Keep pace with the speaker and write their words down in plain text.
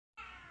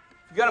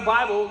If you've got a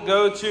Bible,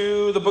 go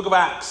to the book of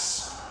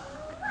Acts.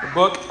 The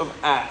book of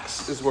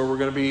Acts is where we're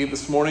going to be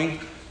this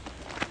morning.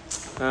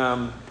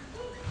 I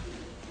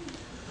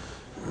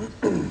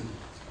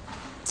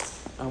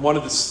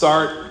wanted to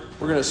start,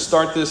 we're going to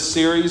start this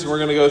series. We're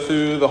going to go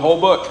through the whole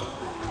book.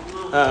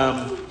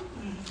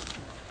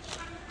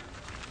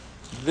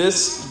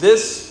 This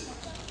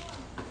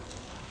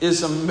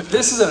is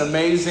an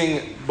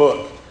amazing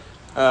book.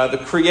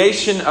 The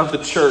creation of the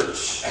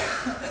church.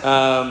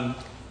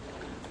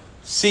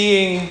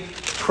 Seeing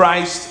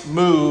Christ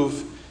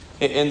move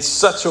in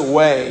such a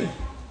way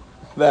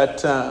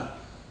that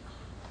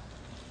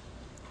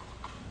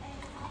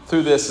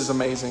through this is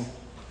amazing.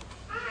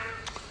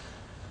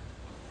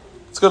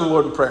 Let's go to the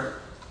Lord in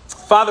prayer.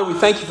 Father, we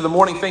thank you for the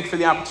morning. Thank you for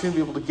the opportunity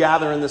to be able to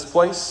gather in this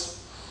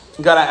place.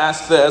 God, I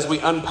ask that as we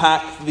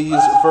unpack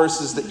these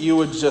verses that you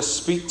would just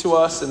speak to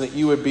us and that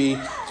you would be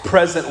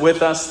present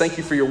with us. Thank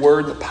you for your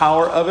word, the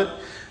power of it.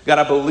 God,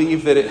 I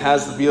believe that it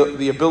has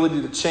the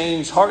ability to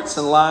change hearts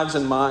and lives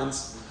and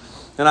minds.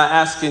 And I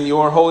ask in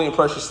your holy and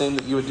precious name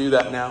that you would do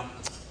that now.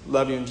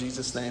 Love you in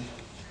Jesus' name.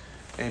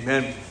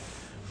 Amen.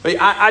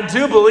 But I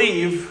do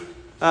believe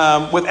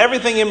with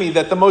everything in me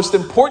that the most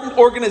important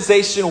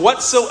organization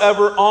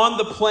whatsoever on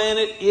the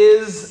planet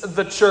is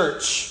the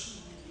church.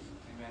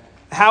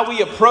 How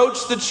we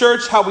approach the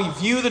church, how we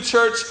view the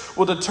church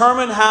will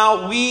determine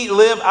how we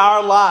live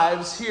our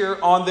lives here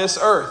on this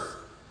earth.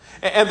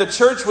 And the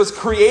church was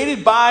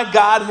created by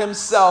God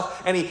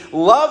himself, and he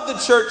loved the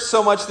church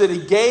so much that he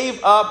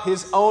gave up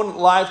his own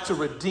life to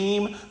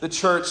redeem the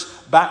church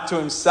back to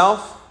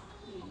himself.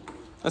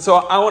 And so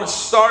I want to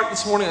start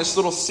this morning this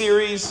little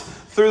series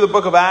through the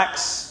book of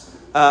Acts.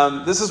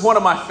 This is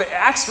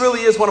Acts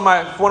really is one of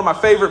my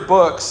favorite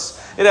books.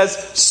 It has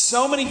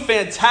so many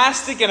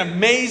fantastic and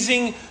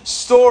amazing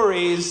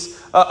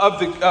stories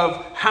of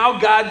how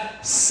God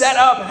set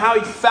up and how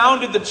he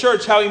founded the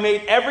church, how he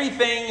made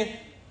everything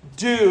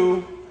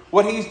do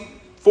what he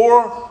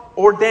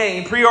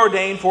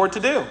preordained for it to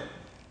do.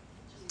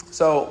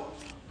 So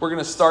we're going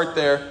to start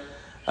there.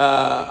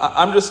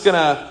 I'm going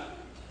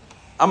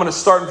to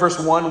start in verse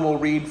 1 and we'll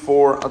read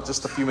for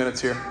just a few minutes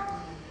here.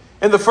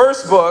 In the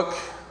first book,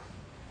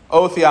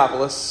 O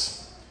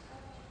Theophilus,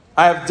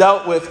 I have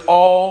dealt with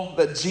all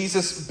that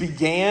Jesus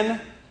began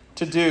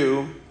to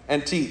do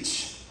and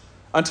teach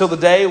until the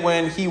day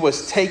when he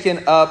was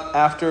taken up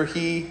after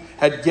he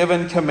had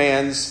given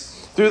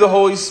commands through the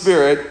Holy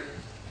Spirit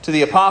to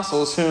the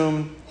apostles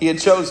whom he had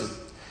chosen.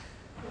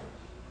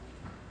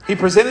 He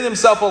presented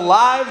himself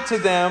alive to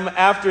them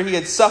after he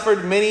had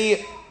suffered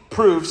many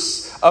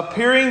proofs,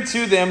 appearing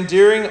to them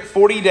during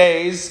 40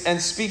 days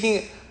and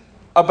speaking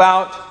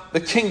about the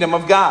kingdom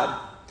of God.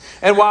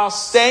 And while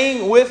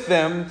staying with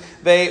them,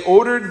 they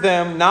ordered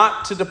them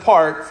not to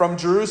depart from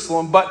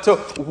Jerusalem, but to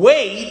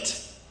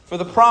wait for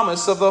the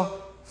promise of the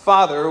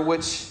Father,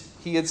 which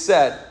he had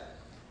said,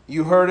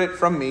 "You heard it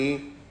from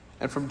me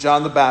and from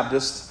John the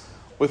Baptist.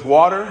 With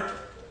water,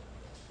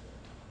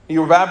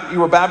 you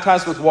were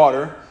baptized with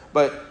water,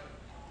 but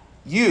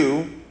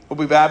you will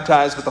be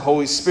baptized with the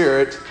Holy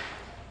Spirit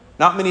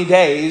not many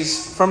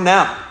days from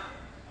now."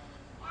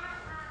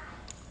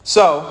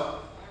 So,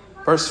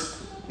 verse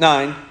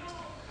 9,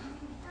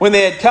 when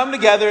they had come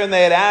together and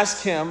they had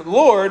asked him,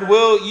 "Lord,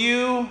 will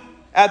you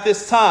at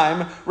this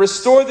time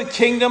restore the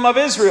kingdom of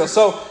Israel?"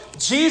 So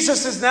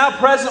Jesus is now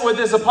present with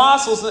his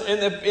apostles in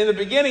the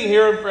beginning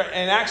here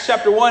in Acts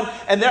chapter 1,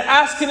 and they're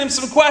asking him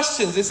some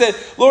questions. They said,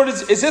 "Lord,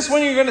 is this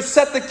when you're going to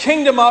set the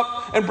kingdom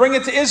up and bring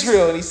it to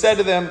Israel?" And he said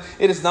to them,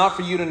 "It is not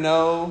for you to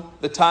know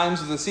the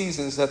times or the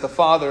seasons that the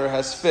Father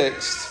has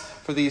fixed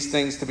for these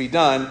things to be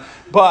done,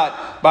 but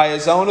by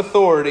his own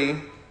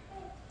authority.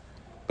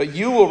 But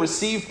you will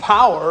receive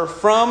power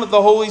from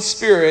the Holy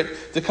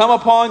Spirit to come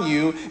upon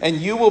you, and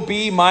you will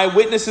be my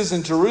witnesses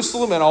in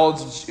Jerusalem and all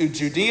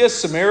Judea,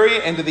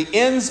 Samaria, and to the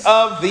ends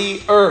of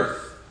the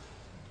earth."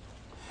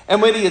 And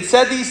when he had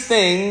said these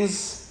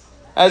things,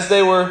 as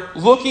they were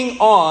looking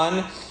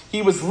on,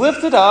 he was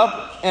lifted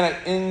up,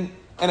 and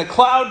a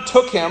cloud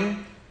took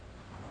him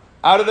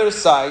out of their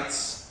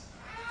sights.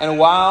 And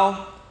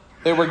while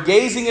they were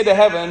gazing into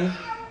heaven,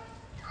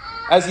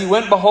 as he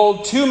went,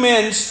 behold, two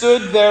men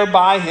stood there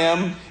by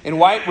him in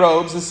white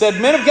robes and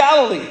said, "Men of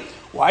Galilee,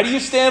 why do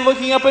you stand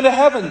looking up into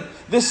heaven?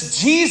 This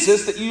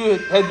Jesus that you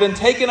had been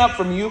taken up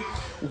from you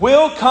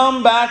will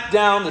come back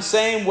down the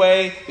same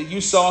way that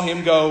you saw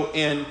him go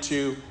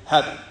into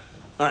heaven."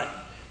 All right.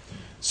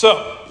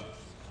 So,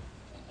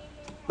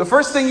 the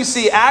first thing you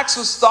see, Acts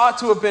was thought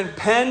to have been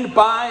penned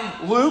by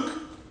Luke,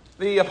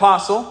 the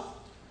apostle,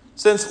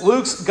 since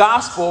Luke's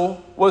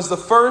gospel was the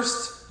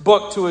first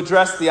book to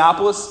address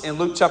Theophilus in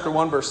Luke chapter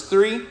 1, verse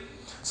 3.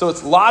 So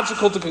it's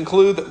logical to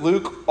conclude that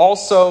Luke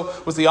also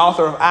was the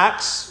author of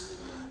Acts.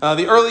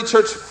 The early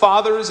church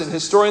fathers and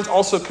historians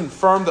also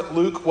confirmed that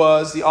Luke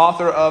was the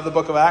author of the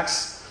book of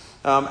Acts.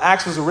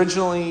 Acts was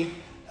originally,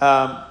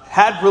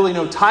 had really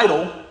no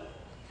title,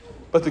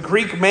 but the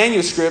Greek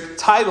manuscript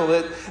titled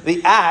it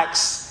the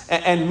Acts,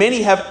 and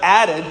many have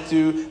added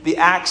to the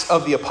Acts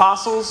of the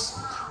Apostles.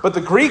 But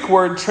the Greek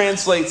word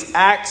translates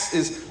Acts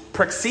is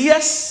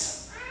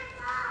praxias,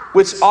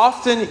 which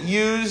often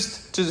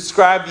used to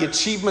describe the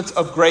achievements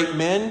of great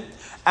men.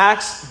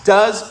 Acts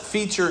does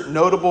feature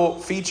notable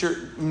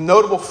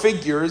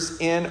figures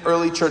in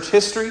early church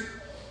history,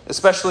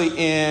 especially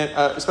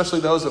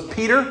those of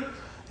Peter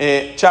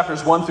in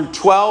chapters 1 through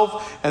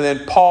 12, and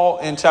then Paul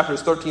in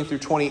chapters 13 through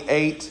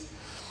 28.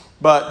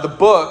 But the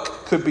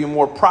book could be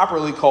more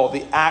properly called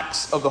the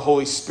Acts of the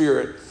Holy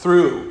Spirit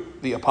through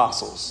the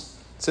apostles,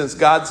 since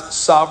God's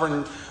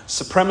sovereign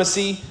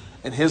supremacy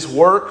and his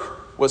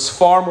work was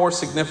far more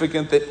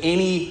significant than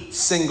any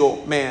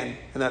single man,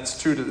 and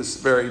that's true to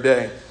this very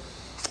day.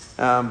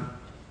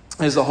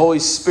 It is the Holy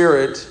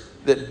Spirit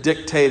that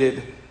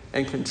dictated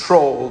and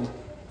controlled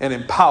and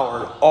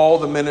empowered all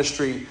the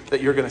ministry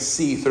that you're going to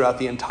see throughout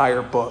the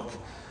entire book.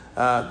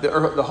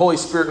 The Holy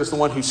Spirit was the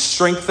one who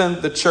strengthened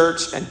the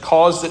church and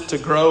caused it to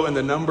grow in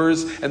the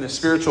numbers and the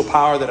spiritual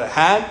power that it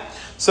had.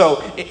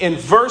 So in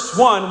verse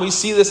 1, we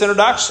see this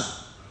introduction.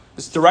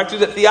 It's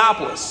directed at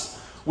Theophilus,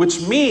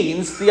 which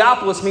means,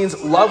 Theophilus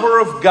means lover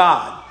of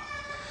God.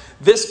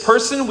 This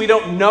person, we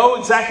don't know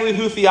exactly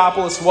who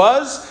Theophilus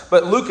was,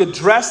 but Luke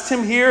addressed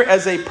him here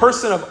as a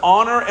person of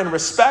honor and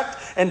respect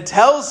and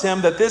tells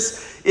him that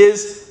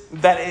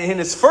that in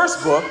his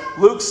first book,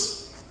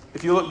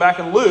 if you look back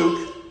in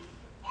Luke,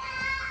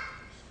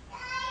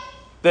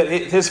 that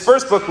his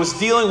first book was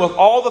dealing with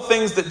all the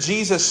things that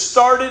Jesus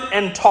started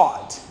and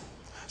taught.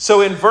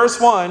 So in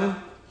verse 1,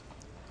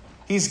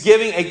 he's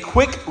giving a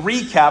quick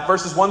recap,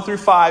 verses 1 through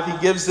 5. He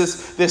gives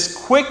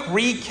this quick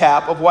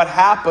recap of what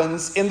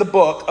happens in the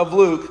book of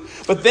Luke.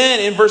 But then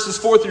in verses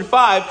 4 through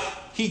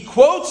 5, he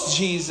quotes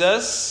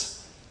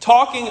Jesus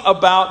talking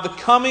about the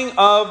coming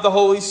of the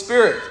Holy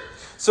Spirit.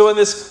 So in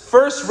this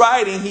first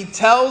writing, he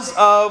tells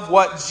of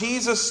what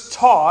Jesus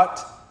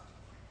taught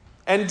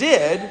and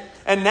did.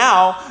 And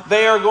now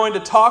they are going to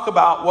talk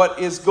about what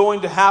is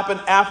going to happen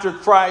after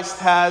Christ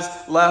has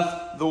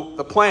left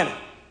the planet.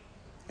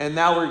 And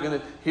now we're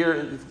going to hear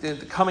in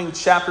the coming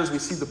chapters, we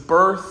see the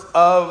birth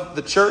of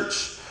the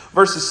church.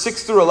 Verses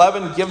 6 through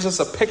 11 gives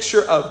us a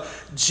picture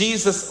of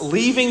Jesus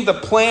leaving the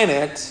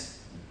planet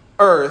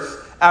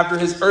Earth after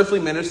his earthly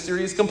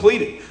ministry is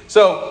completed.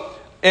 So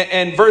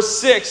in verse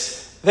 6,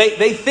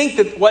 they think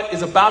that what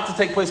is about to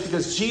take place,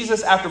 because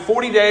Jesus, after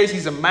 40 days,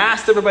 he's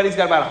amassed everybody. He's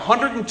got about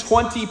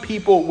 120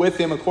 people with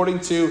him, according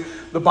to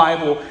the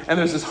Bible. And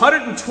there's this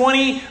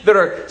 120 that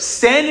are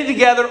standing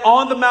together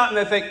on the mountain.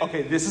 They think,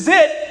 okay, this is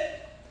it.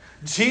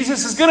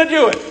 Jesus is going to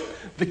do it.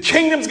 The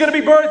kingdom's going to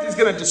be birthed. He's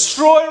going to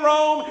destroy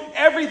Rome.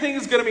 Everything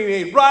is going to be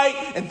made right.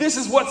 And this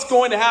is what's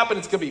going to happen.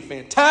 It's going to be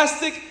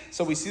fantastic.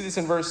 So we see this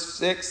in verse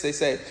 6. They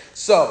say,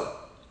 so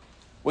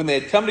when they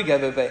had come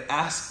together, they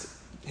asked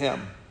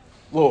him,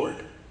 Lord,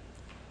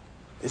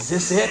 is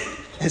this it?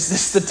 Is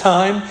this the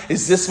time?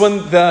 Is this when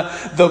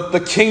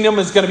the kingdom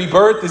is going to be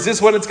birthed? Is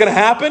this when it's going to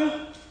happen?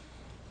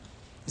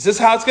 Is this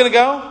how it's going to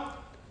go?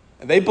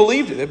 And they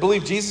believed it. They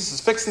believed Jesus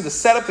is fixing to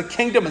set up the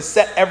kingdom and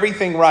set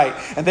everything right.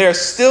 And they are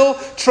still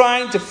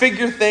trying to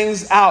figure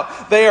things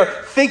out. They are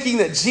thinking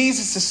that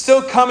Jesus is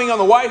still coming on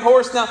the white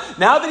horse.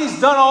 Now that he's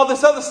done all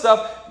this other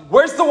stuff,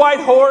 where's the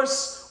white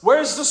horse?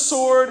 Where's the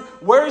sword?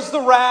 Where's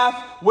the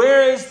wrath?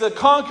 Where is the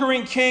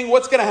conquering king?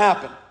 What's going to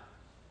happen?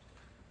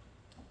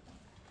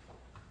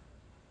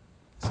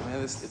 So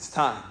man, it's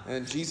time.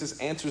 And Jesus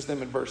answers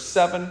them in verse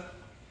 7.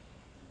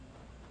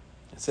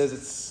 It says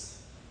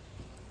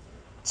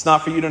it's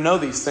not for you to know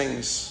these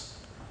things.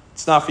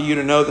 It's not for you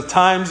to know the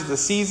times, the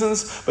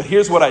seasons. But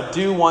here's what I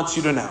do want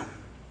you to know.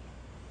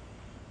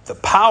 The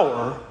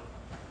power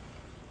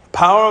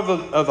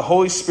of the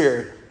Holy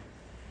Spirit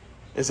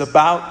is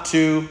about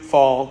to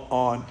fall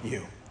on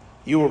you.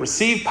 You will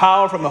receive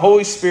power from the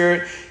Holy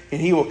Spirit, and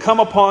he will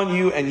come upon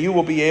you, and you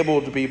will be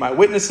able to be my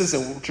witnesses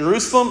in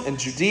Jerusalem and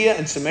Judea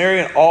and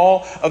Samaria and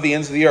all of the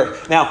ends of the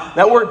earth. Now,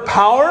 that word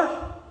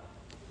power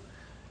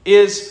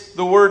is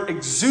the word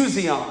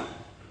exousion.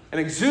 And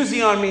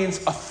exousion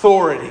means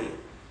authority.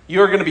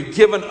 You're going to be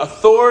given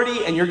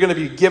authority, and you're going to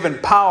be given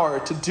power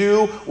to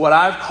do what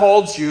I've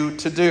called you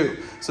to do.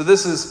 So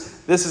this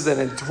is an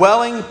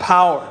indwelling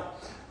power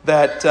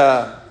that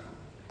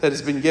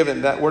has been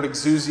given, that word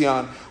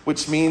exousion,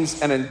 which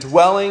means an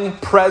indwelling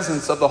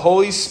presence of the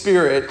Holy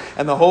Spirit,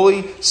 and the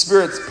Holy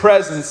Spirit's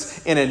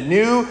presence in a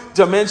new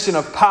dimension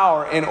of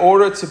power in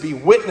order to be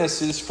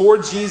witnesses for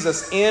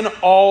Jesus in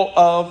all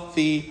of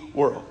the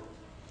world.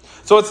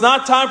 So it's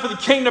not time for the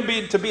kingdom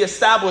to be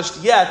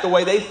established yet the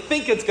way they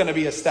think it's going to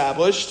be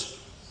established.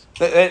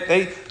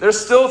 They're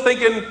still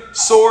thinking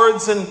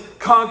swords and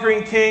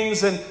conquering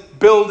kings and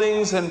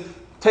buildings and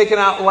taking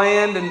out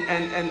land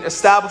and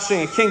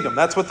establishing a kingdom.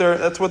 That's what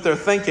they're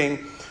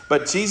thinking.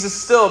 But Jesus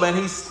still, man,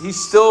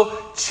 he's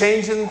still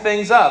changing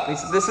things up. He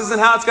said, this isn't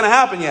how it's going to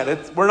happen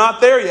yet. We're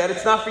not there yet.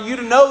 It's not for you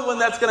to know when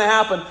that's going to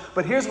happen.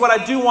 But here's what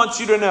I do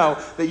want you to know.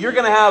 That you're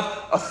going to have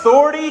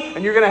authority,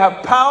 and you're going to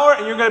have power,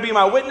 and you're going to be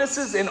my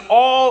witnesses in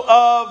all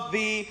of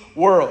the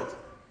world.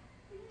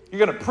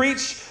 You're going to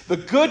preach the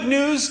good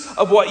news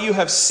of what you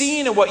have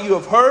seen and what you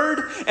have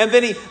heard. And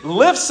then he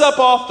lifts up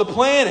off the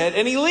planet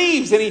and he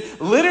leaves. And he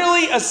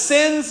literally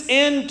ascends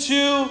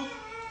into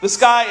the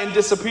sky and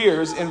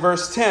disappears in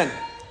verse 10.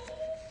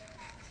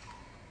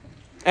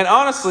 And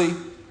honestly,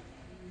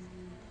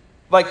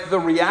 like the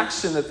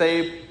reaction that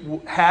they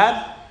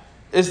had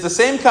is the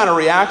same kind of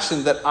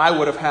reaction that I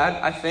would have had,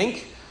 I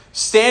think.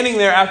 Standing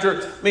there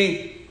after,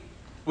 we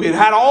had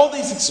had all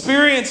these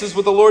experiences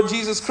with the Lord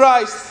Jesus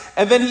Christ.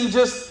 And then he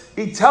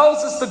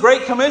tells us the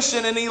Great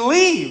Commission and he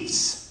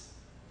leaves.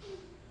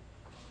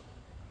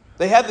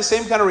 They had the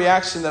same kind of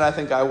reaction that I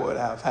think I would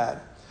have had.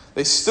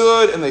 They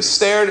stood and they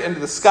stared into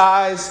the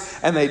skies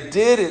and they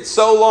did it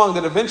so long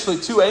that eventually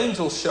 2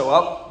 angels show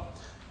up.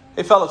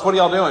 Hey fellas, what are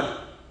y'all doing?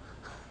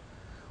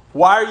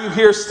 Why are you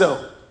here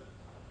still?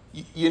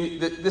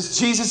 This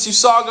Jesus you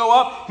saw go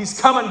up, he's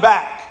coming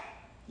back.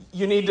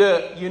 You need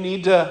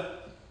to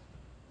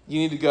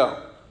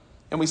go.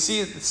 And we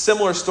see a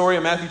similar story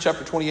in Matthew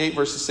chapter 28,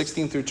 verses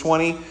 16 through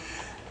 20.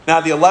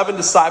 Now the 11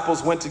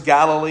 disciples went to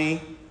Galilee,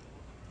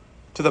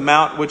 to the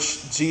mount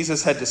which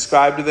Jesus had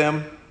described to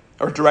them,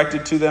 or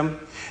directed to them.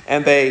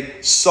 And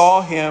they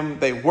saw him,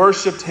 they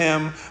worshipped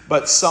him,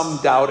 but some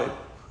doubted.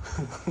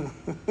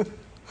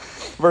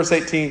 Verse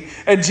 18.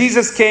 And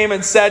Jesus came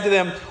and said to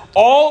them,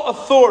 all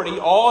authority,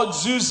 all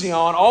exousion,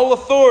 all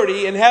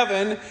authority in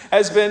heaven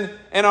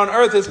and on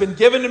earth has been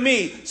given to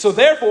me. So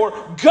therefore,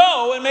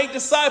 go and make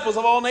disciples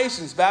of all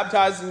nations,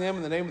 baptizing them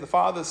in the name of the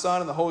Father, the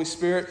Son, and the Holy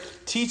Spirit,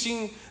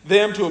 teaching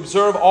them to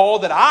observe all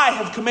that I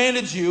have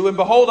commanded you. And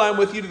behold, I am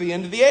with you to the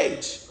end of the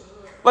age.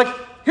 Like,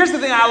 here's the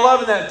thing I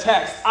love in that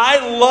text.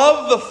 I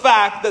love the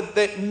fact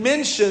that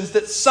mentions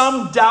that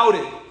some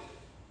doubted.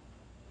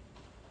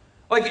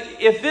 Like,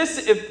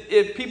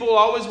 if people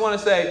always want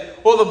to say,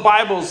 well, the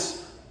Bible's,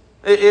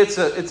 it's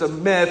a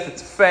myth,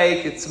 it's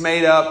fake, it's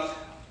made up.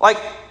 Like,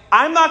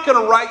 I'm not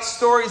going to write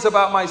stories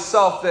about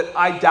myself that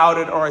I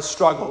doubted or I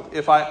struggled.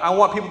 If I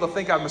want people to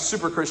think I'm a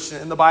super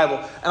Christian in the Bible.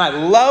 And I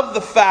love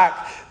the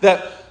fact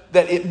that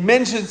it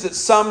mentions that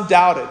some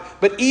doubted.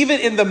 But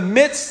even in the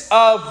midst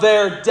of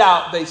their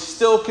doubt, they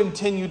still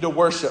continued to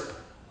worship.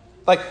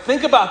 Like,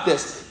 think about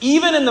this.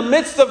 Even in the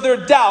midst of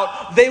their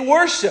doubt, they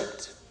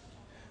worshiped.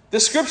 The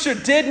scripture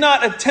did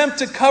not attempt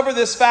to cover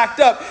this fact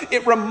up.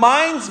 It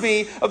reminds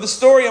me of the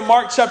story in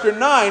Mark chapter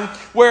 9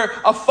 where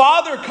a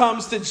father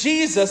comes to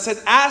Jesus and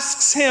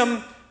asks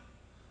him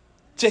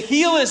to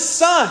heal his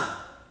son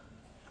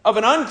of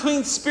an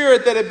unclean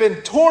spirit that had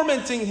been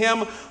tormenting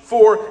him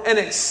for an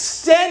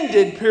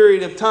extended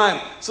period of time.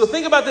 So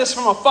think about this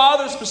from a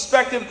father's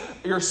perspective.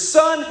 Your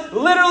son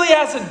literally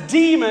has a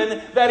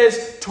demon that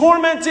is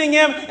tormenting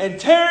him and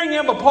tearing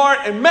him apart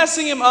and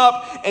messing him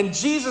up. And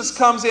Jesus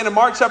comes in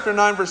Mark chapter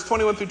 9, verse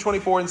 21 through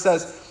 24 and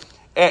says,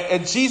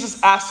 and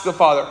Jesus asks the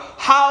father,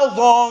 how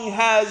long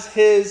has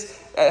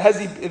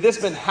this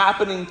been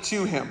happening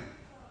to him?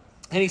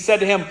 And he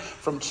said to him,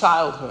 from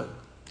childhood.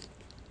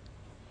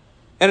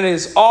 And it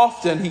is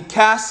often he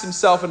casts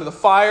himself into the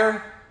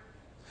fire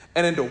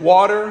and into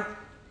water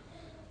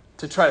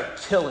to try to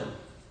kill him.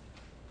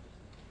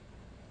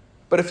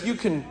 But if you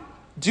can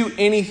do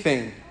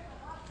anything,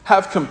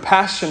 have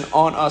compassion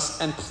on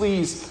us and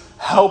please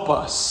help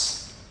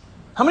us.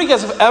 How many of you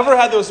guys have ever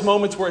had those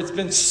moments where it's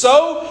been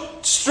so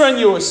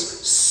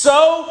strenuous,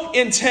 so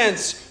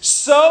intense,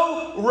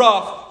 so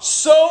rough,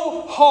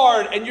 so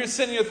hard, and you're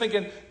sitting here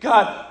thinking,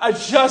 God,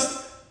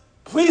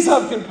 please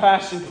have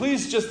compassion.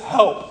 Please just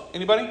help.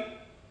 Anybody?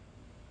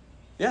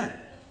 Yeah.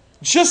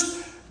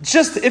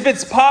 Just if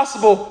it's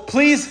possible,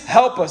 please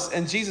help us.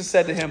 And Jesus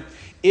said to him,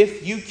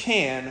 if you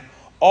can,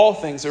 all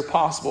things are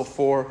possible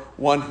for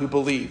one who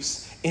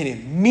believes. And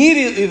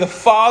immediately the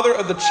father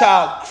of the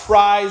child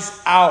cries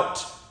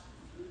out.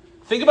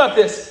 Think about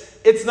this.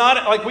 It's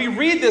not like we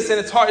read this and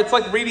it's hard. It's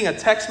like reading a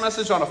text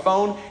message on a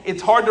phone.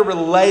 It's hard to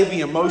relay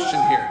the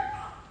emotion here.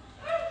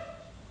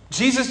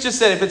 Jesus just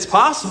said, if it's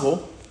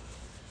possible,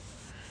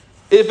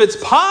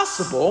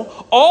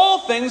 all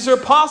things are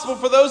possible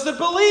for those that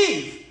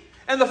believe.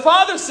 And the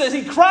father says,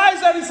 he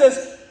cries out, he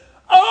says,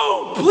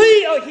 oh,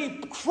 please. Like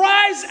he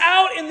cries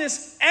out in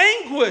this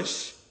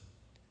anguish.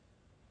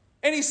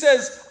 And he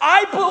says,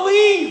 I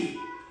believe.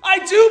 I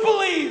do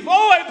believe.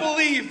 Oh, I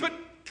believe. But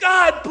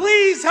God,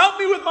 please help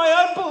me with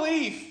my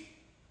unbelief.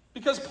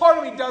 Because part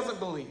of me doesn't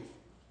believe.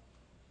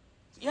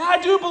 Yeah,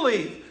 I do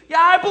believe. Yeah,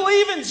 I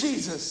believe in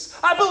Jesus.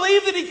 I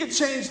believe that he can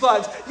change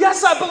lives.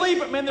 Yes, I believe,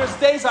 but man, there's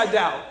days I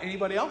doubt.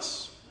 Anybody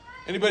else?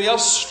 Anybody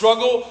else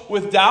struggle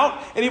with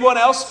doubt? Anyone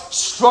else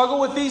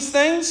struggle with these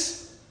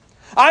things?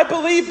 I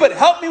believe, but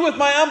help me with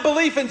my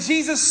unbelief. And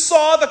Jesus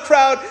saw the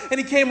crowd and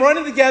he came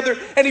running together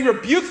and he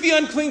rebuked the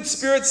unclean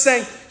spirit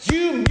saying,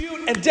 you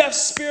mute and deaf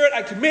spirit,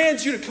 I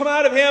command you to come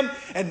out of him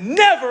and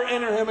never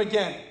enter him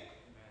again.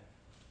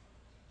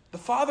 The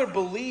father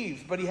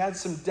believed, but he had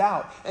some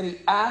doubt. And he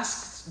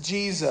asked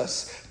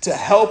Jesus to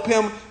help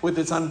him with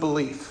his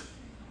unbelief.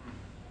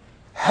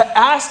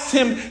 Asked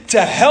him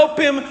to help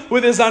him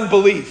with his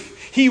unbelief.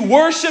 He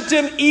worshiped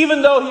him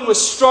even though he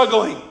was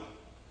struggling.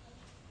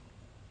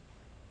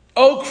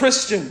 Oh,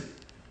 Christian,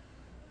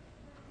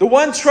 The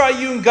one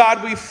triune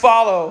God we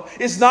follow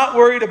is not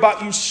worried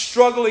about you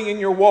struggling in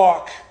your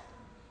walk.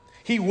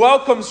 He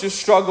welcomes your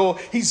struggle.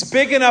 He's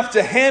big enough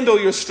to handle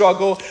your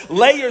struggle.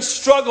 Lay your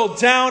struggle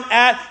down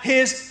at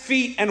his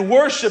feet and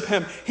worship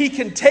him. He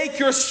can take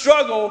your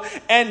struggle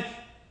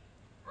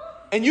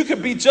and you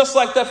could be just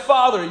like that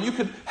father. You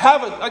could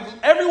have it. Like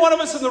every one of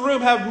us in the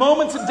room have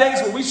moments and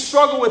days where we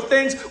struggle with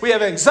things. We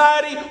have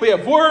anxiety. We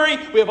have worry.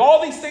 We have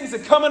all these things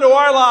that come into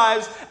our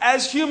lives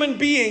as human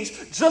beings,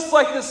 just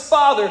like this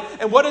father.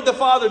 And what did the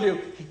father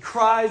do? He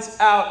cries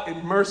out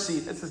in mercy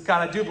and says,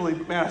 God, I do believe,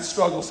 but man, I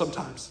struggle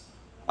sometimes.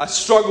 I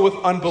struggle with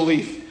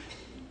unbelief.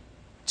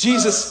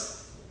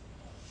 Jesus,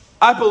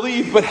 I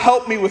believe, but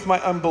help me with my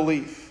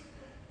unbelief.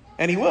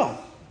 And he will.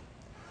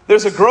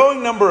 There's a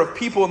growing number of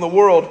people in the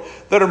world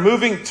that are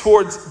moving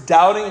towards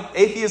doubting.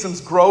 Atheism's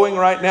growing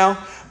right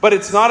now, but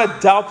it's not a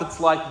doubt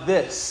that's like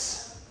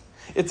this.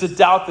 It's a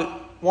doubt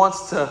that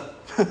wants to,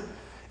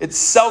 it's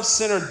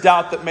self-centered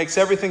doubt that makes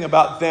everything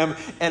about them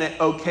and it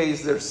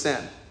okays their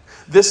sin.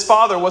 This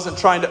father wasn't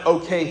trying to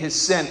okay his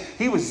sin.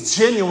 He was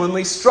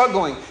genuinely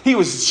struggling. He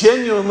was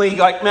genuinely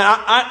like, man,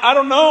 I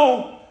don't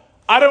know.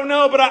 I don't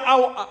know, but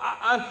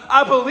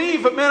I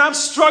believe, but man, I'm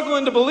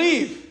struggling to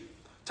believe.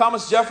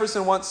 Thomas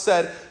Jefferson once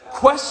said,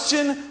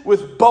 question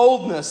with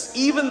boldness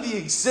even the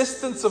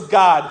existence of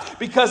God,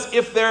 because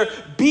if there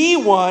be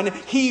one,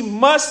 he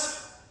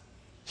must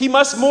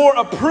more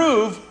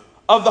approve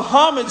of the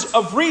homage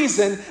of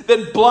reason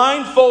than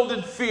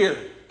blindfolded fear.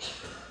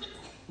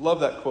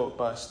 Love that quote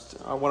by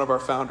one of our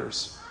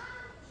founders.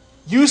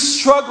 You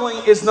struggling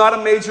is not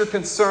a major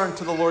concern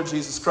to the Lord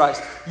Jesus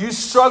Christ. You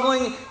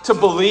struggling to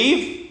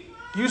believe,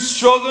 you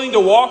struggling to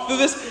walk through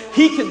this,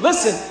 he can,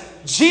 listen,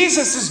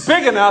 Jesus is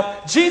big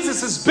enough.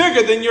 Jesus is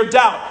bigger than your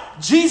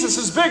doubt. Jesus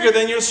is bigger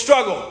than your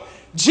struggle.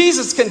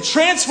 Jesus can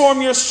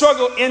transform your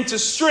struggle into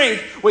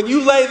strength when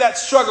you lay that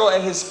struggle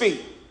at his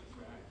feet.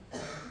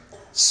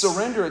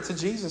 Surrender it to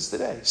Jesus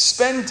today.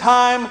 Spend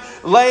time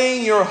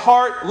laying your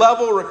heart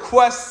level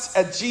requests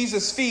at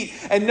Jesus' feet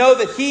and know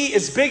that he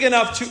is big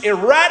enough to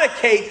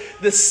eradicate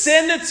the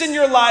sin that's in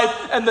your life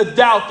and the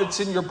doubt that's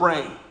in your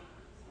brain.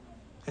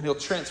 And he'll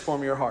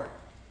transform your heart.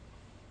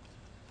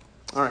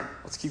 All right,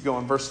 let's keep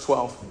going. Verse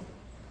 12.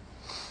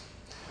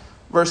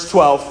 Verse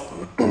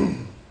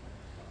 12.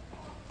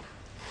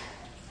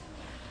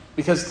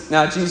 Because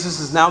now Jesus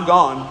is now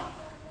gone.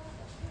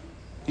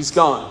 He's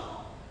gone.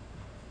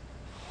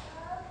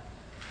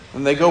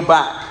 And they go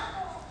back.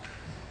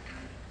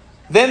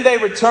 Then they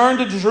returned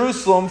to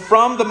Jerusalem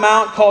from the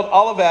mount called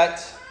Olivet,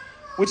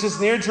 which is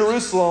near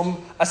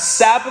Jerusalem, a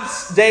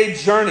Sabbath day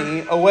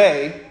journey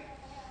away.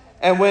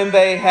 And when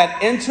they had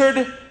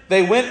entered,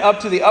 they went up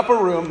to the upper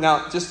room.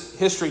 Now, just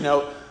history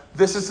note,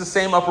 this is the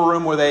same upper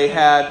room where they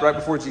had right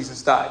before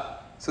Jesus died.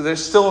 So they're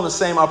still in the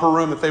same upper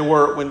room that they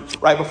were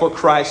right before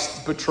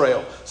Christ's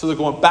betrayal. So they're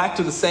going back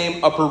to the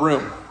same upper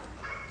room.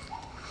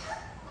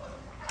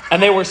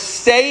 And they were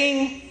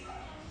staying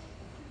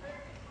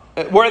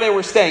where they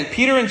were staying.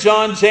 Peter and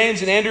John,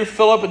 James and Andrew,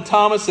 Philip and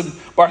Thomas and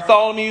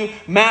Bartholomew,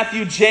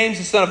 Matthew, James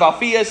the son of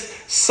Alphaeus,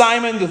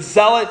 Simon the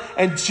Zealot,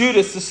 and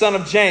Judas the son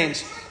of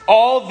James.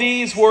 All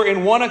these were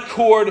in one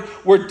accord,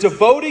 were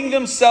devoting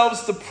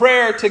themselves to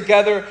prayer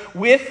together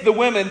with the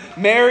women,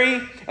 Mary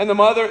and the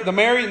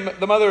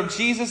mother of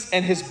Jesus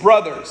and his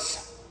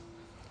brothers.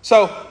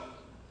 So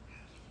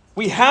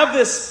we have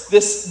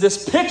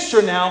this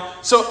picture now.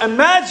 So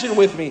imagine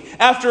with me,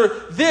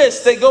 after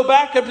this, they go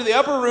back up to the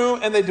upper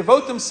room and they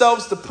devote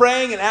themselves to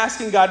praying and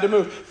asking God to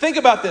move. Think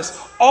about this.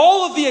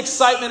 All of the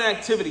excitement and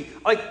activity.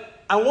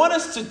 I want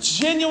us to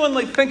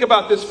genuinely think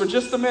about this for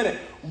just a minute.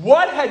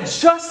 What had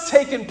just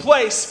taken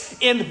place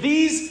in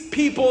these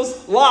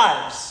people's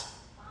lives?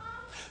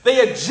 They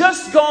had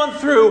just gone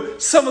through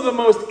some of the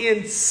most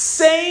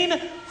insane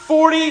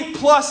 40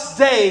 plus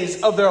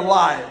days of their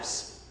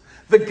lives.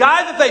 The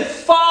guy that they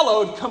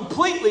followed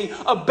completely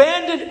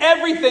abandoned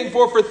everything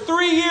for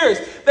 3 years.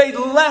 They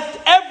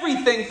left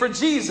everything for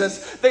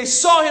Jesus. They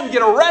saw him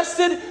get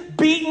arrested,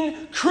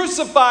 beaten,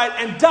 crucified,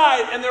 and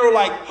died. And they were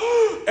like,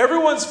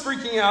 everyone's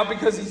freaking out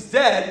because he's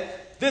dead.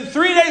 Then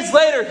 3 days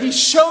later, he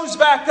shows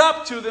back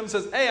up to them and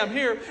says, hey, I'm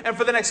here. And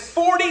for the next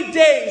 40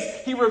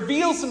 days, he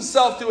reveals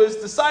himself to his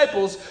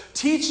disciples,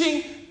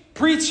 teaching,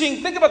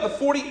 preaching. Think about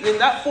in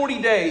that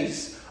 40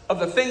 days of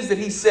the things that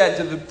he said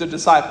to the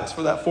disciples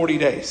for that 40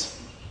 days.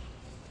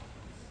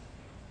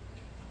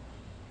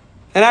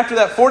 And after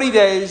that 40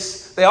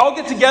 days, they all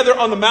get together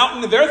on the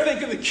mountain. And they're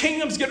thinking the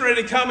kingdom's getting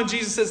ready to come. And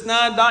Jesus says,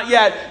 nah, not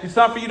yet. It's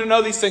not for you to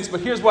know these things.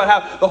 But here's what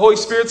happens. The Holy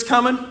Spirit's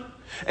coming.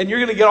 And you're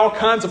going to get all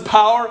kinds of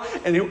power.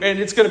 And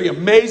it's going to be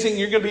amazing.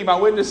 You're going to be my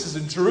witnesses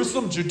in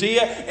Jerusalem,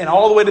 Judea, and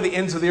all the way to the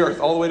ends of the earth.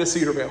 All the way to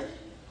Cedar Vale.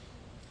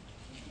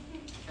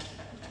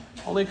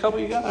 Only a couple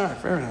you got? All right,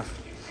 fair enough.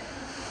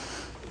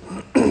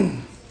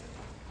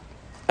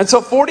 And so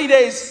 40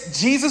 days,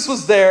 Jesus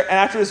was there, and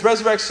after his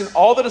resurrection,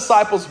 all the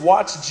disciples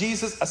watched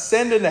Jesus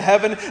ascend into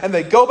heaven, and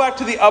they go back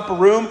to the upper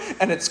room,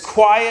 and it's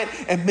quiet,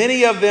 and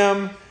many of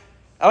them,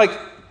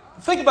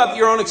 think about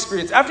your own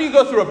experience. After you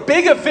go through a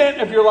big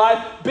event of your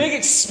life, big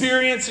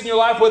experience in your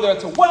life, whether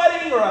it's a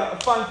wedding or a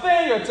fun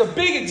thing, or it's a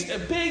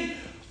big,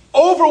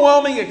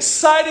 overwhelming,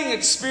 exciting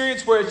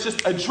experience where it's just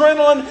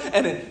adrenaline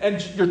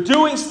and you're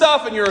doing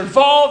stuff and you're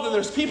involved and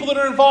there's people that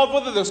are involved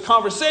with it, there's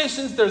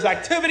conversations, there's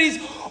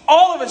activities,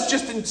 all of it's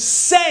just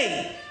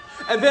insane.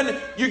 And then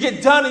you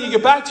get done and you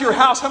get back to your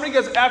house. How many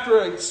guys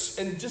after just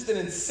an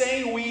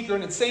insane week or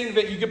an insane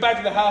event, you get back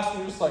to the house and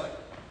you're just like,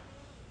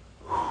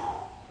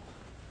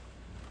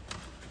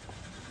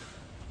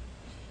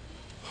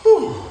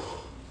 whew.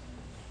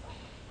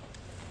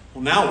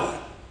 Well, now what?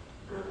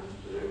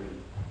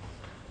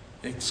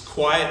 It's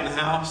quiet in the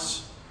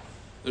house.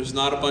 There's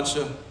not a bunch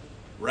of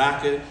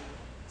racket,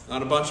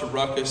 not a bunch of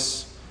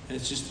ruckus, and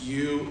it's just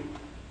you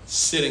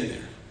sitting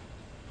there.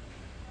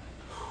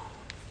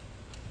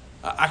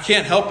 I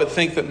can't help but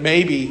think that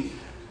maybe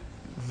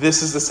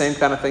this is the same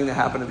kind of thing that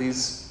happened to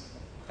these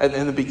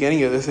in the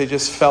beginning of this. They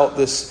just felt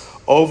this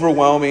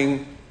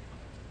overwhelming,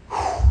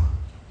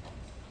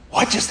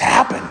 what just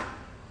happened?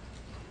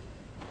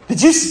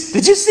 Did you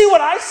see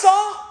what I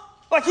saw?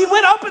 Like he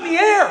went up in the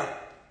air.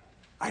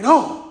 I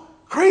know.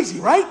 Crazy,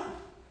 right?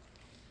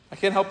 I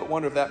can't help but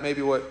wonder if that may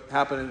be what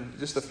happened in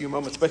just a few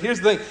moments. But here's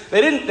the thing.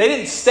 They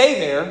didn't stay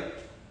there.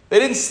 They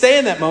didn't stay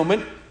in that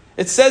moment.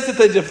 It says that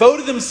they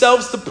devoted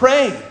themselves to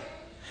praying.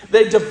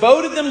 They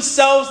devoted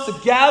themselves to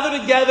gather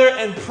together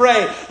and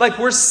pray. Like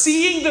we're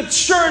seeing the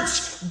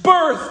church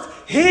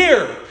birthed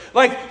here.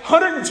 Like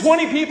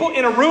 120 people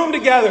in a room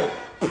together,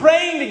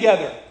 praying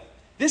together.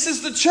 This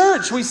is the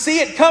church. We see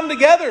it come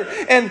together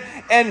and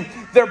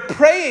they're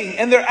praying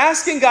and they're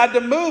asking God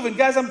to move. And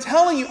guys, I'm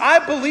telling you, I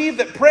believe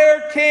that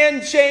prayer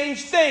can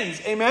change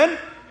things. Amen?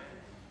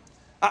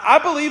 I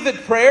believe that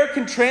prayer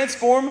can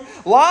transform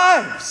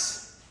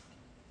lives.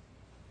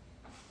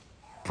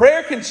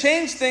 Prayer can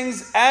change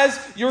things as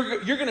you're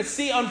going to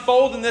see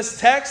unfold in this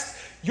text.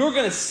 You're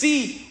going to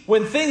see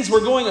when things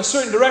were going a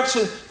certain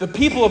direction, the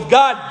people of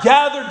God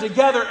gathered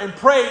together and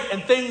prayed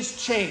and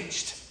things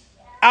changed.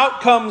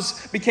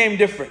 Outcomes became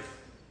different.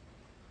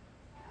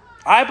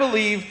 I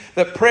believe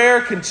that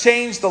prayer can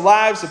change the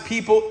lives of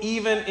people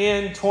even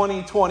in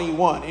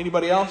 2021.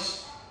 Anybody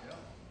else?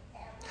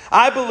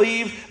 I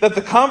believe that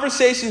the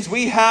conversations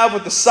we have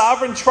with the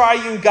sovereign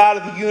triune God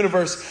of the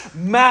universe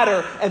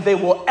matter and they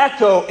will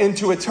echo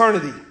into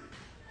eternity.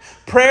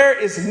 Prayer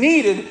is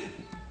needed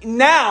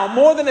now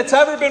more than it's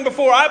ever been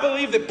before. I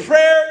believe that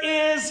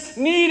prayer is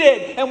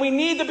needed and we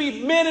need to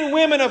be men and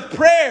women of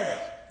prayer.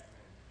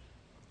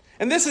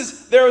 And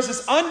there was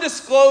this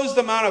undisclosed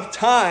amount of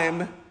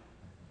time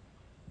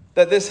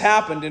that this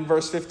happened in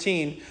verse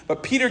 15.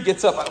 But Peter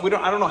gets up. I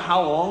don't know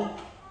how long.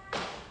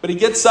 But he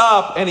gets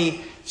up and he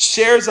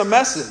shares a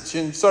message.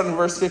 And starting in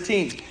verse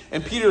 15.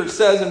 And Peter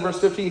says in verse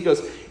 15, he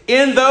goes,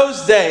 in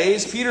those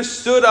days, Peter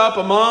stood up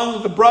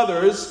among the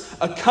brothers,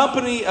 a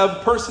company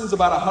of persons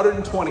about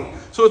 120.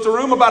 So it's a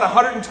room about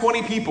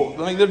 120 people.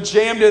 I mean, they're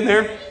jammed in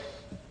there.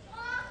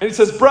 And he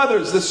says,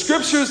 brothers, the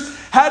scriptures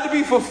had to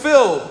be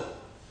fulfilled,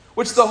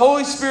 which the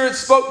Holy Spirit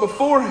spoke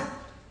before him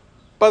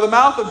by the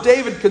mouth of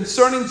David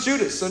concerning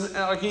Judas. And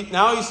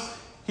now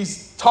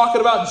he's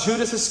talking about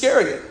Judas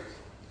Iscariot,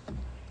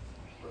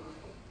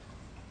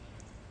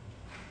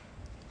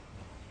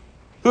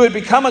 who had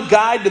become a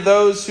guide to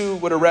those who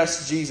would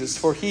arrest Jesus.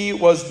 For he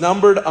was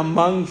numbered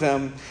among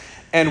them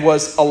and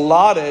was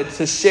allotted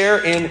to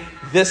share in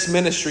this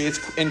ministry.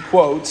 It's in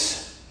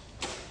quotes.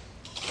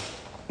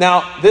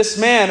 Now, this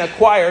man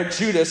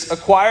Judas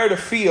acquired a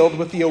field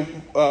with the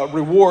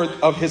reward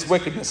of his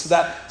wickedness. So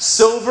that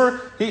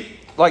silver,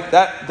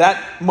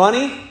 that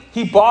money,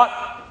 he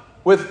bought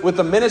with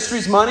the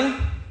ministry's money,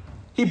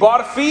 he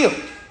bought a field.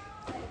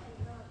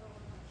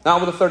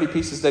 Not with the 30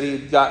 pieces that he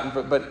had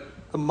gotten, but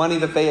the money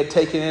that they had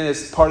taken in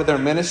as part of their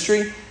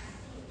ministry.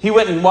 He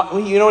went and,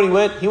 you know what he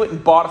went? He went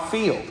and bought a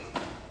field.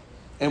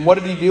 And what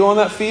did he do on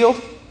that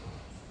field?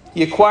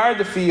 He acquired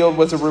the field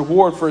was a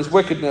reward for his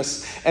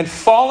wickedness. And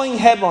falling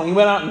headlong, he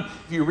went out and,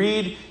 if you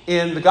read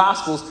in the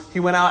Gospels, he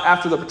went out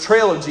after the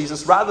betrayal of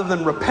Jesus. Rather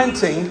than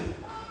repenting,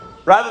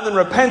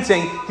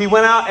 he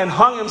went out and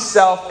hung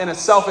himself in a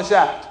selfish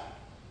act.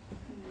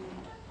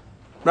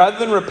 Rather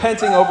than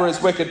repenting over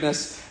his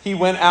wickedness, he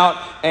went out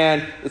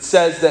and it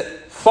says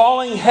that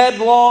falling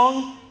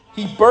headlong,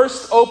 he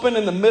burst open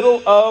in the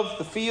middle of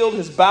the field.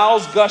 His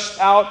bowels gushed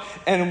out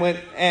and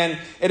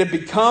it had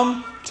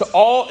become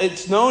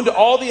it's known to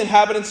all the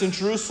inhabitants in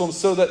Jerusalem,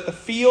 so that the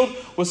field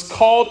was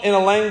called in a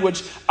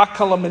language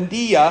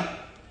Akalamandia,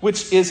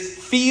 which is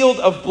field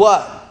of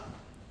blood.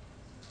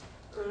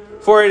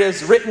 For it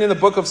is written in the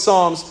book of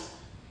Psalms,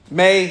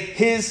 may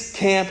his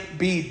camp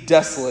be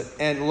desolate,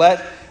 and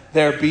let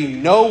there be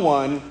no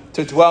one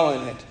to dwell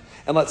in it,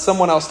 and let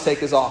someone else take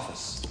his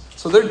office.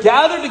 So they're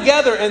gathered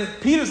together, and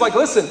Peter's like,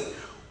 listen,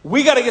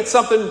 we got to get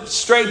something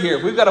straight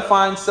here. We've got to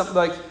find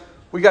something,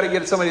 we got to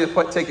get somebody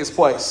to take his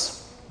place.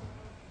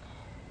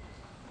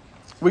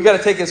 We got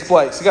to take his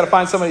place. We got to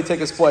find somebody to take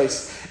his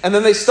place. And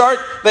then they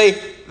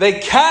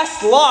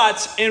cast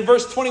lots in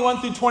verse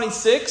 21 through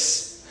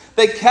 26.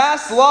 They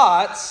cast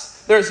lots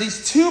there's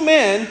these two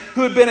men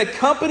who had been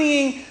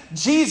accompanying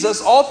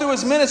Jesus all through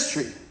his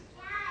ministry.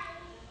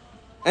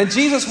 And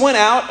Jesus went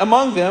out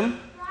among them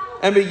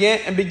and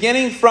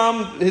beginning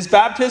from his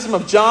baptism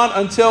of John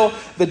until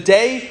the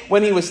day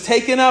when he was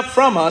taken up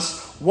from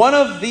us, one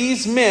of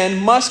these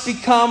men must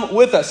become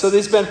with us. So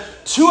there's been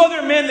two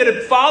other men that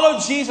have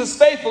followed Jesus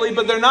faithfully,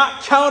 but they're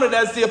not counted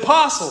as the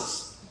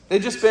apostles.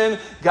 They've just been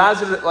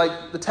guys that are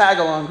like the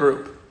tag-along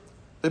group.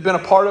 They've been a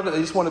part of it.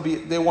 They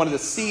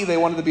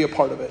wanted to be a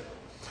part of it.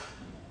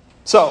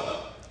 So,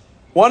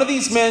 one of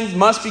these men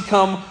must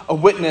become a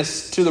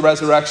witness to the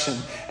resurrection.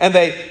 And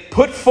they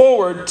put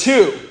forward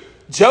two.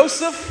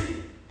 Joseph,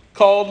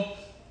 called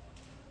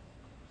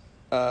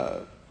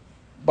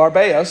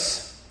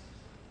Barbaeus,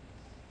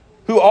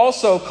 who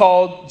also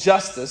called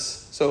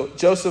Justus, so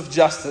Joseph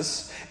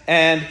Justus,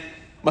 and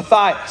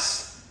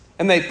Matthias.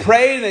 And they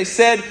prayed and they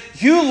said,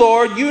 "You,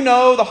 Lord, you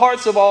know the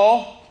hearts of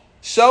all.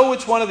 Show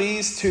which one of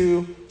these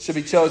two should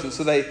be chosen."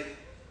 So they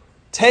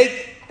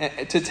take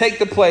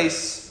the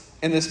place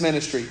in this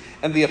ministry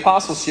and the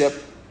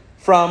apostleship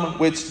from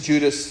which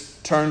Judas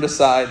turned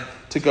aside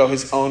to go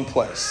his own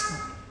place.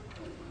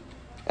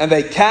 And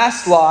they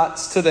cast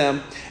lots to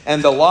them,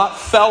 and the lot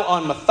fell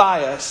on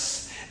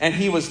Matthias, and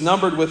he was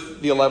numbered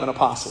with the 11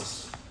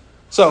 apostles.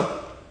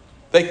 So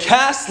they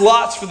cast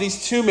lots for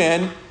these two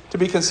men to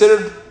be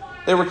considered.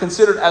 They were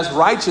considered as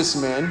righteous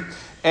men,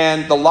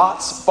 and the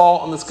lots fall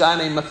on this guy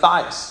named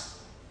Matthias.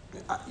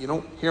 You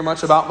don't hear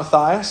much about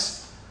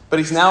Matthias, but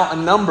he's now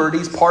unnumbered.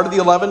 He's part of the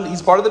 11.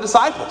 He's part of the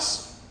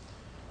disciples.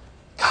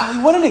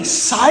 God, what an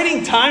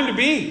exciting time to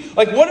be.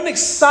 Like, what an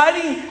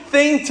exciting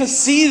thing to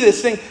see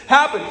this thing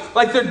happen.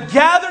 Like, they're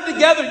gathered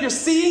together. You're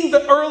seeing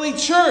the early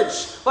church.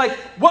 Like,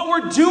 what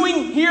we're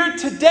doing here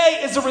today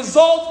is a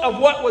result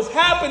of what was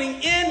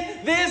happening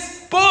in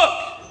this book.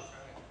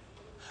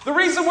 The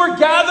reason we're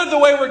gathered the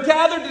way we're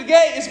gathered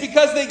today is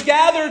because they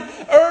gathered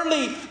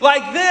early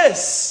like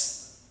this.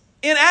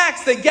 In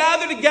Acts, they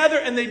gathered together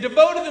and they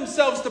devoted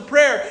themselves to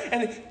prayer.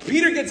 And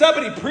Peter gets up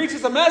and he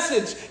preaches a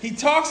message. He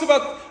talks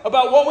about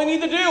what we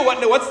need to do.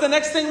 What's the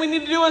next thing we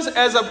need to do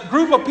as a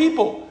group of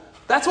people?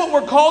 That's what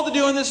we're called to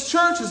do in this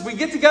church, is we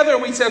get together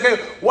and we say,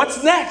 okay,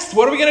 what's next?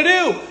 What are we going to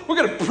do? We're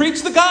going to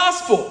preach the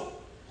gospel.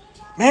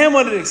 Man,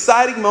 what an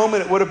exciting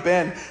moment it would have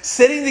been,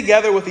 sitting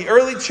together with the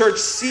early church,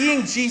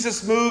 seeing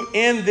Jesus move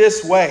in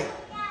this way.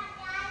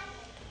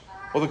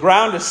 Well, the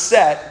ground is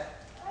set.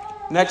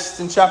 Next,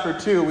 in chapter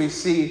 2, we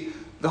see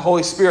the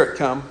Holy Spirit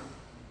come.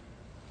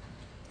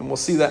 And we'll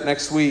see that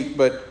next week.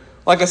 But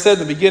like I said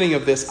in the beginning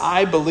of this,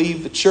 I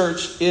believe the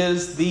church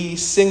is the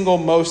single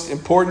most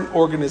important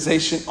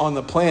organization on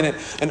the planet.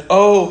 And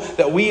oh,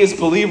 that we as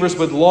believers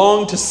would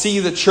long to see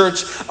the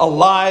church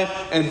alive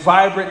and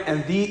vibrant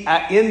and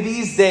in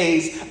these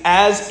days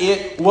as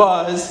it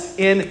was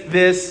in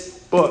this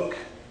book.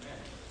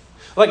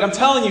 Like, I'm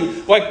telling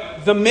you,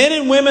 like, the men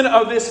and women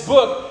of this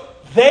book,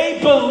 they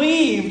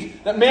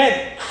believed that,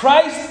 man,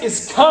 Christ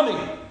is coming.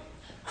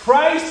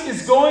 Christ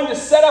is going to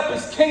set up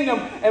his kingdom,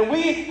 and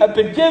we have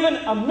been given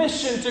a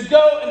mission to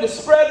go and to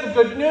spread the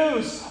good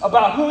news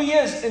about who he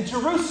is in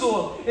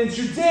Jerusalem, in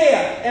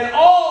Judea, and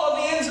all of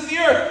the ends of the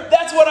earth.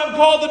 That's what I'm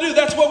called to do.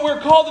 That's what we're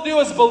called to do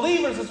as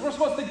believers. Is we're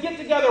supposed to get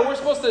together. We're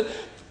supposed to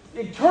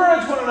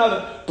encourage one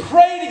another,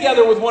 pray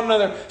together with one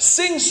another,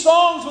 sing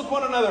songs with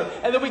one another,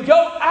 and then we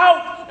go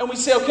out and we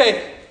say,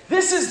 okay,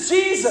 this is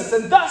Jesus,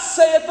 and thus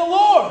saith the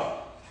Lord.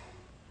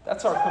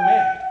 That's our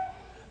command.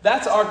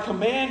 That's our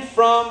command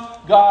from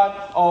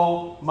God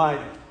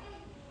Almighty.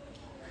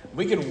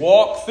 We can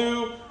walk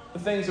through the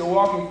things we're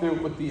walking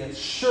through with the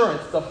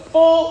assurance, the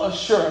full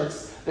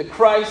assurance that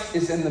Christ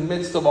is in the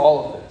midst of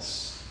all of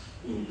this.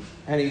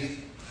 And he's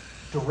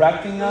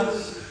directing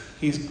us,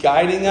 he's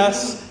guiding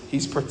us,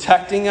 he's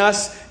protecting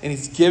us, and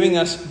he's giving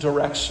us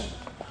direction.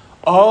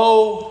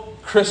 Oh,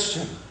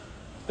 Christian,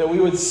 that we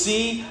would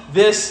see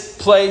this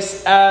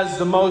place as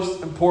the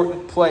most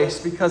important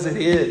place, because it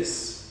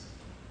is.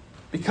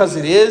 Because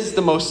it is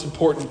the most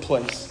important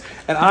place.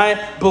 And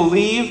I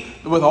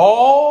believe with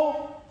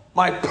all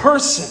my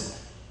person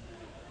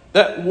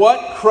that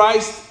what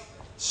Christ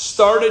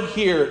started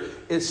here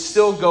is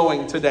still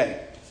going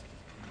today.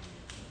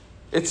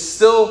 It's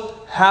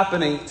still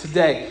happening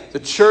today. The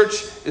church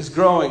is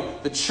growing.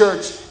 The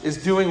church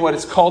is doing what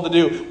it's called to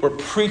do. We're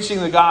preaching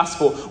the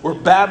gospel. We're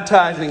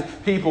baptizing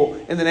people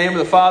in the name of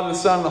the Father, the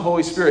Son, and the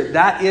Holy Spirit.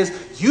 That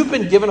is, you've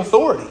been given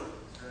authority.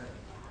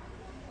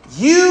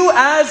 You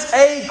as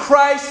a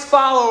Christ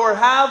follower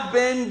have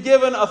been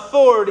given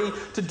authority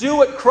to do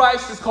what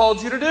Christ has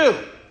called you to do.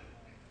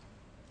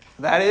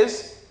 That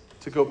is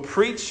to go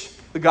preach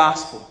the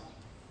gospel,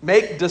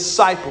 make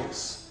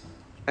disciples,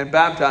 and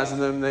baptize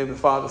them in the name of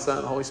the Father, the Son,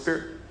 and the Holy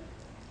Spirit.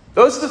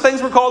 Those are the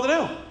things we're called to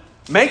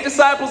do. Make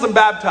disciples and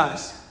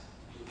baptize.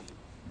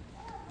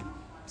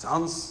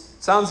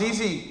 Sounds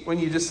easy when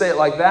you just say it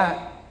like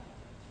that.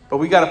 But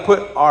we got to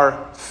put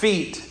our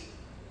feet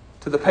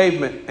to the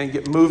pavement and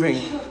get moving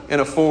in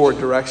a forward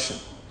direction.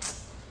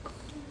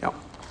 Yeah.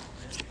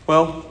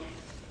 Well,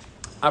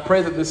 I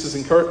pray that this is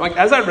encouraging. Like,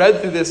 as I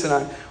read through this and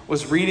I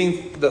was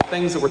reading the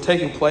things that were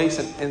taking place,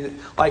 and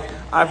like,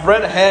 I've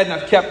read ahead and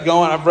I've kept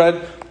going. I've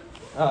read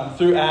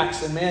through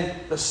Acts, and man,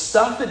 the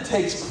stuff that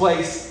takes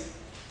place,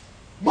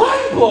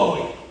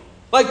 mind-blowing.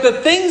 Like, the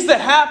things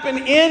that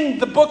happen in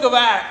the book of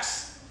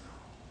Acts.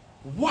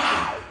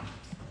 Wow.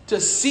 To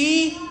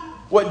see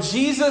what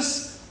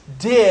Jesus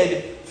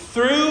did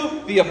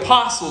through the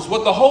apostles,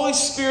 what the Holy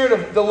Spirit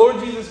of the Lord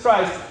Jesus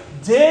Christ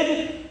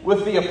did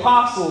with the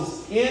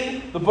apostles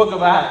in the book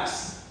of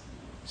Acts.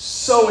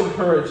 So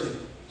encouraging,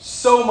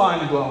 so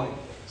mind-blowing,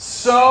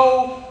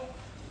 so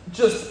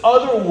just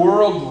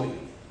otherworldly.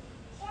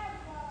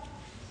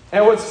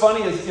 And what's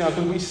funny is,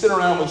 because we sit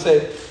around and we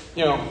say,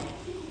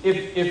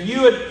 if you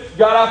had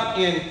got up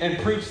and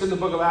preached in the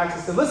book of Acts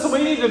and said, listen,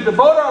 we need to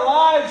devote our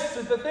lives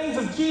to the things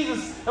of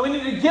Jesus, and we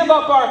need to give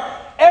up our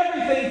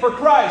everything for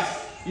Christ.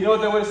 You know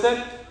what they would have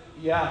said?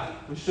 Yeah,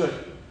 we should.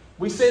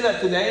 We say that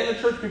today in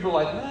the church. People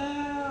are like,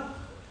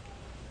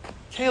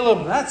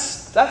 Caleb,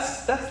 that's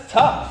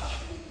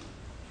tough.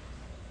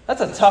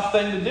 That's a tough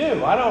thing to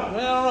do. I don't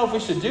know if we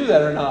should do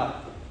that or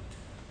not.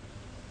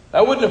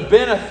 That wouldn't have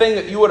been a thing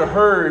that you would have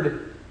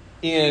heard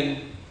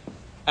in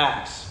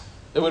Acts.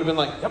 It would have been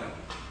like, yep.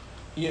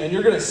 Yeah, and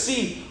you're going to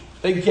see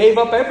they gave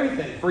up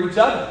everything for each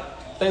other.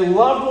 They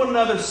loved one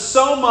another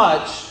so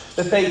much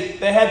that they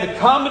had the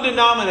common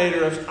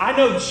denominator of, I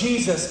know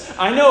Jesus.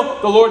 I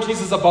know the Lord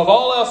Jesus above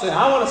all else, and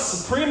I want to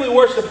supremely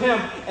worship Him.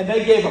 And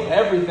they gave up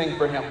everything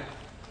for Him.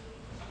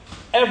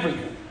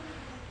 Everything.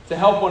 To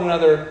help one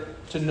another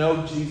to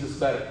know Jesus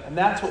better. And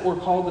that's what we're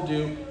called to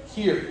do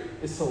here,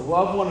 is to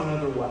love one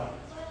another well.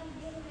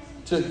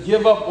 To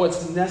give up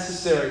what's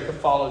necessary to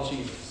follow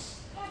Jesus.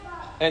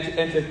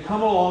 And to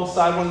come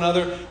alongside one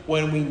another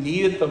when we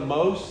need it the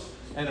most,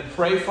 and to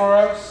pray for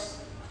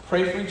us,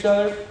 pray for each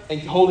other,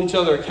 and hold each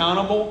other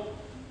accountable.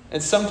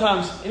 And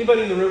sometimes,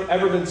 anybody in the room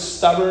ever been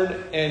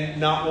stubborn and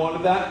not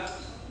wanted that?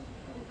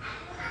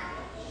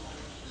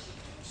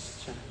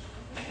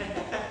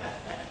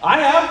 I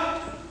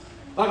have.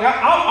 Like,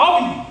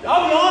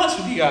 I'll be honest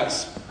with you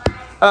guys.